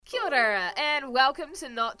Kia ora, and welcome to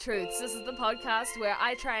Not Truths. This is the podcast where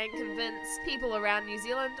I try and convince people around New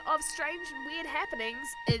Zealand of strange and weird happenings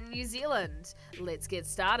in New Zealand. Let's get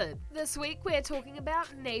started. This week we're talking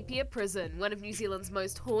about Napier Prison, one of New Zealand's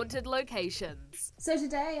most haunted locations. So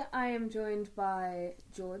today I am joined by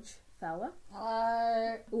George Fowler.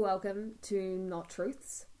 Hello. Welcome to Not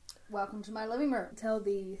Truths. Welcome to my living room. Tell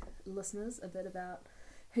the listeners a bit about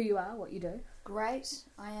who you are, what you do. Great.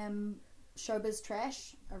 I am showbiz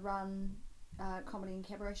trash. I run comedy and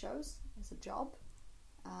cabaret shows as a job.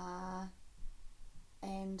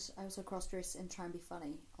 And I also cross-dress and try and be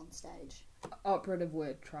funny on stage. Operative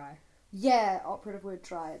word, try. Yeah, operative word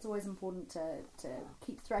try. It's always important to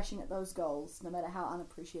keep thrashing at those goals, no matter how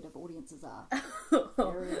unappreciative audiences are.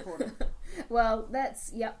 Very important. Well,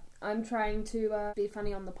 I'm trying to be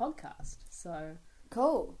funny on the podcast, so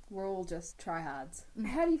Cool. we're all just tryhards.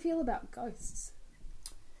 How do you feel about ghosts?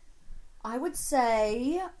 I would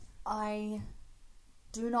say I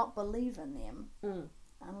do not believe in them.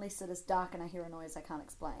 Unless it is dark and I hear a noise I can't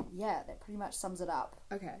explain. Yeah, that pretty much sums it up.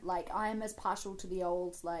 Okay. Like, I am as partial to the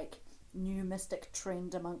old, new mystic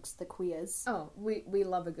trend amongst the queers. Oh, we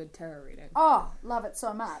love a good tarot reading. Oh, love it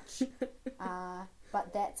so much.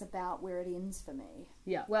 But that's about where it ends for me.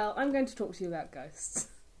 Yeah. Well, I'm going to talk to you about ghosts.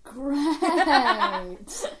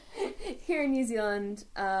 Great! Here in New Zealand,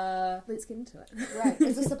 let's get into it. Right.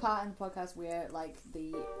 Is this the part in the podcast where,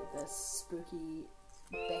 the spooky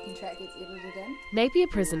backing track gets edited in? Napier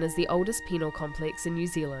Prison is the oldest penal complex in New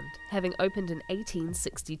Zealand, having opened in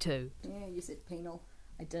 1862. Yeah, you said penal.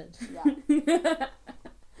 I did. Yeah.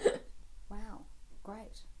 Wow.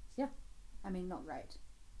 Great. Yeah. I mean, not great.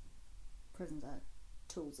 Prisons are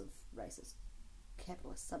tools of racist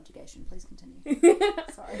capitalist subjugation. Please continue.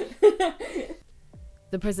 Sorry.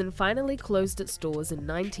 The prison finally closed its doors in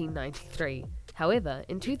 1993. However,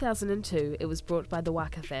 in 2002 it was brought by the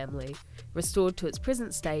Waka family, restored to its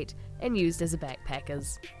present state and used as a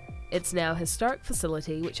backpackers. It's now a historic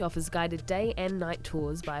facility which offers guided day and night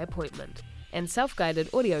tours by appointment, and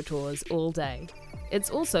self-guided audio tours all day.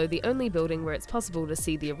 It's also the only building where it's possible to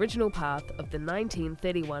see the original path of the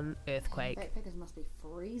 1931 earthquake. Backpackers must be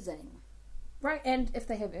freezing. Right, and if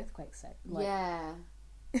they have earthquakes, Yeah.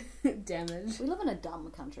 damage. We live in a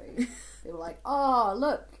dumb country. They were like, oh,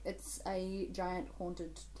 look, it's a giant,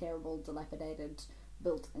 haunted, terrible, dilapidated,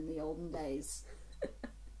 built in the olden days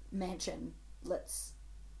mansion. Let's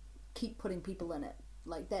keep putting people in it.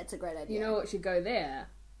 That's a great idea. You know what should go there?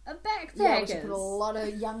 A backpackers. Yeah, we should put a lot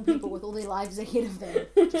of young people with all their lives ahead of them.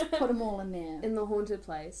 Just put them all in there. In the haunted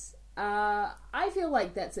place. I feel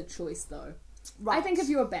like that's a choice, though. Right. I think if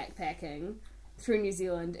you're backpacking through New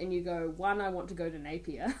Zealand and you go, one, I want to go to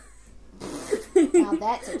Napier. Now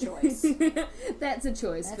that's a choice. That's a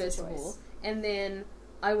choice, That's first a of choice. all. And then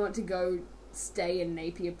I want to go stay in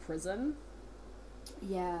Napier Prison.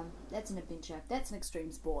 Yeah, that's an adventure. That's an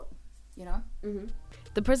extreme sport, you know? Mm-hmm.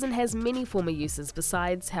 The prison has many former uses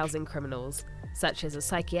besides housing criminals, such as a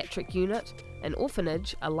psychiatric unit, an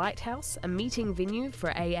orphanage, a lighthouse, a meeting venue for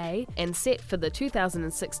AA, and set for the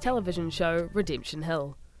 2006 television show Redemption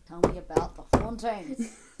Hill. Tell me about the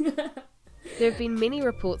hauntings. There have been many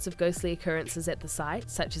reports of ghostly occurrences at the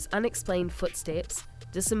site, such as unexplained footsteps,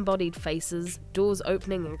 disembodied faces, doors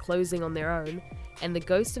opening and closing on their own, and the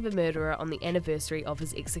ghost of a murderer on the anniversary of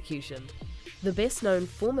his execution. The best-known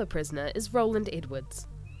former prisoner is Roland Edwards,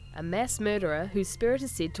 a mass murderer whose spirit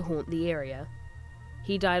is said to haunt the area.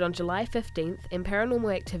 He died on July 15th, and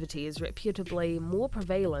paranormal activity is reputably more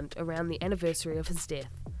prevalent around the anniversary of his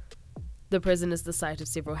death. The prison is the site of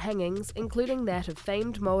several hangings, including that of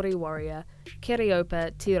famed Māori warrior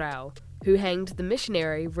Kereopa Te Rao, who hanged the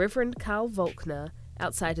missionary Reverend Carl Volkner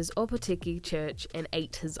outside his Opotiki church and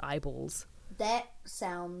ate his eyeballs. That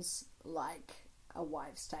sounds like a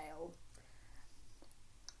wives' tale.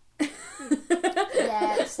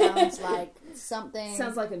 That sounds like something.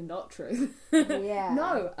 Sounds like a not truth. Yeah.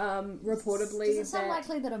 No, reportedly Does it sound that...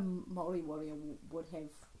 likely that a Māori warrior would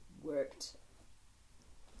have worked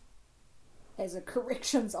as a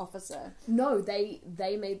corrections officer? No, they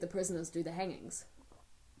made the prisoners do the hangings.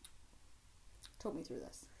 Talk me through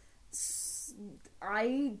this.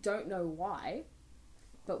 I don't know why,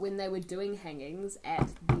 but when they were doing hangings at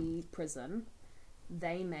the prison,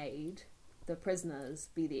 they made the prisoners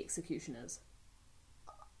be the executioners.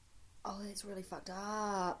 Oh, that's really fucked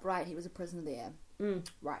up. Right, he was a prisoner there.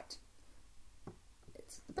 Right.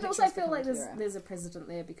 But also I feel like there's a precedent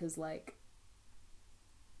there because,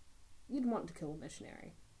 you'd want to kill a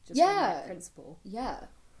missionary. Just on that principle. Yeah.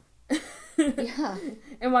 Yeah.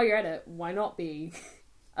 And while you're at it, why not be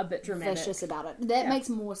a bit dramatic? Vicious about it. That makes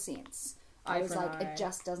more sense. I was for an like, eye. it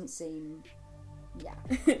just doesn't seem Yeah.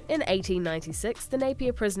 In 1896, the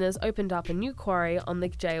Napier prisoners opened up a new quarry on the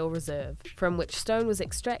jail reserve, from which stone was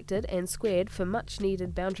extracted and squared for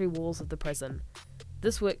much-needed boundary walls of the prison.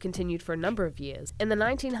 This work continued for a number of years. In the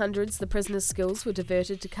 1900s, the prisoners' skills were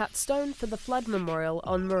diverted to cut stone for the flood memorial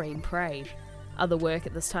on Marine Parade. Other work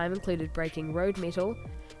at this time included breaking road metal,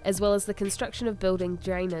 as well as the construction of building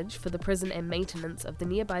drainage for the prison and maintenance of the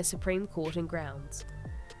nearby Supreme Court and grounds.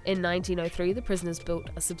 In 1903, the prisoners built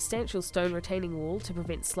a substantial stone retaining wall to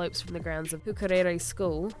prevent slopes from the grounds of Hukarere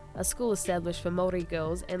School, a school established for Māori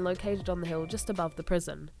girls and located on the hill just above the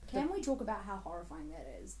prison. Can we talk about how horrifying that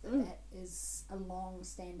is? That is a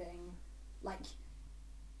long-standing, like,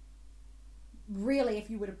 really, if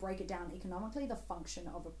you were to break it down economically, the function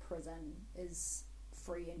of a prison is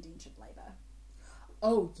free indentured labour.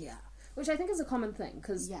 Oh, yeah. Which I think is a common thing,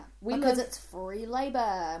 because it's free labour,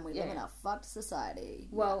 and we live in a fucked society.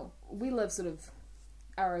 Well, we live sort of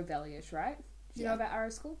Arrow Valley-ish, right? Do you know about Arrow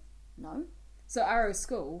School? No. So Arrow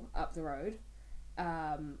School, up the road,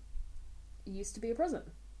 used to be a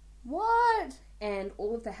prison. What? And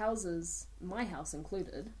all of the houses, my house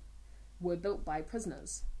included, were built by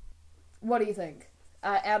prisoners. What do you think?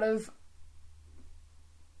 Out of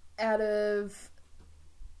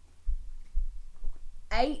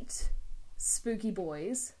 8 spooky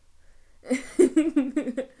boys,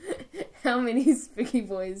 how many spooky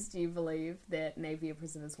boys do you believe that Napier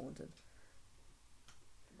prison is haunted?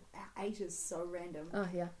 8 is so random. Oh,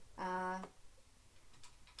 yeah.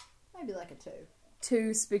 Maybe like a 2.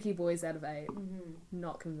 2 spooky boys out of 8. Mm-hmm.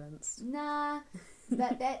 Not convinced. Nah,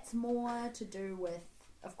 that's more to do with,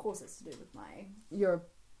 of course it's to do with your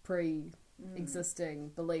pre-existing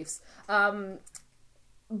beliefs.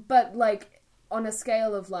 But, like, on a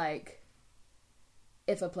scale of, like,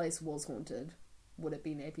 if a place was haunted, would it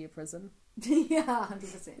be Napier prison? Yeah,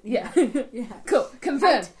 100%. Yeah. Yeah. Cool.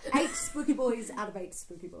 Confirmed. 8 spooky boys out of 8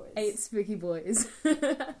 spooky boys. 8 spooky boys.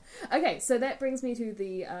 Okay, so that brings me to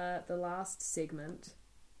the last segment.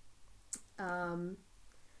 And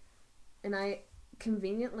I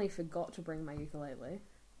conveniently forgot to bring my ukulele.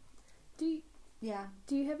 Do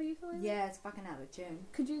you have a ukulele? Yeah, it's fucking out of tune.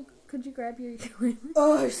 Could you grab your ukulele?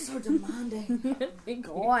 Oh, so demanding. Thank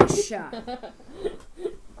you. Gosh.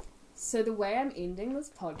 So the way I'm ending this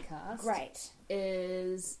podcast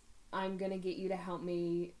is I'm going to get you to help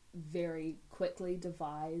me very quickly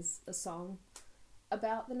devise a song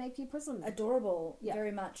about the Napier prison. Adorable. Yeah.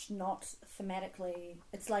 Very much not thematically.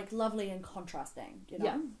 It's like lovely and contrasting, you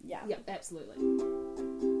know? Yeah, absolutely.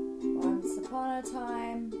 Once upon a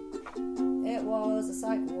time, it was a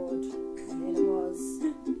psych ward, and then it was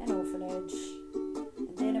an orphanage,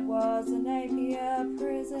 and then it was a Napier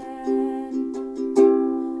prison.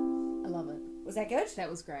 I love it. Was that good? That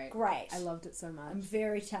was great. Great. I loved it so much. I'm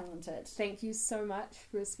very talented. Thank you so much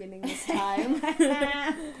for spending this time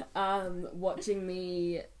watching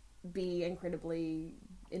me be incredibly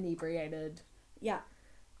inebriated. Yeah.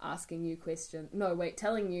 Asking you questions. No, wait,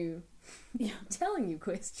 telling you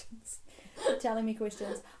questions. Telling me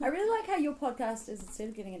questions. I really like how your podcast is, instead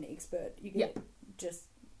of getting an expert, you get just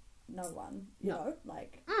no one. You know?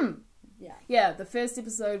 Like, yeah. Yeah, the first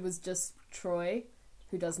episode was just Troy,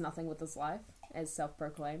 who does nothing with his life, as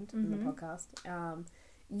self-proclaimed in the podcast.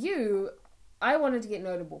 I wanted to get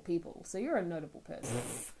notable people, so you're a notable person.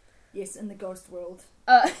 Yes, in the ghost world.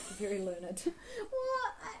 Very learned.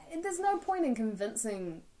 Well, there's no point in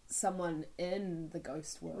convincing someone in the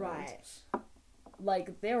ghost world. Right.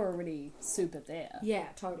 Like, they're already super there. Yeah,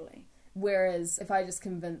 totally. Whereas, if I just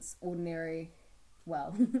convince ordinary...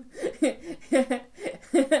 Well...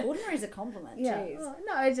 Ordinary is a compliment, yeah. jeez. Well,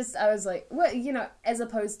 no, I was like... Well, you know, as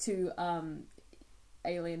opposed to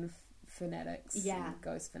alien fanatics and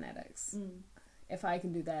ghost fanatics. If I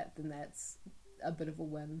can do that, then that's a bit of a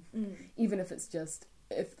win. Even if it's just...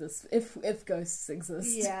 If ghosts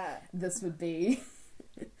exist, this would be...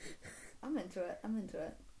 I'm into it.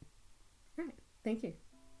 Right. Thank you.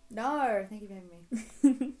 No, thank you for having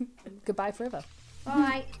me. Goodbye forever.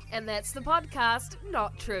 Bye. And that's the podcast,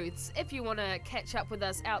 Not Truths. If you want to catch up with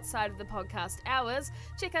us outside of the podcast hours,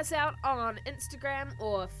 check us out on Instagram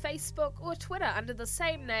or Facebook or Twitter under the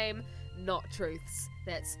same name, Not Truths.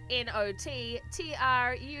 That's NOTTRUTHZ.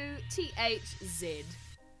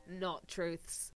 Not Truths.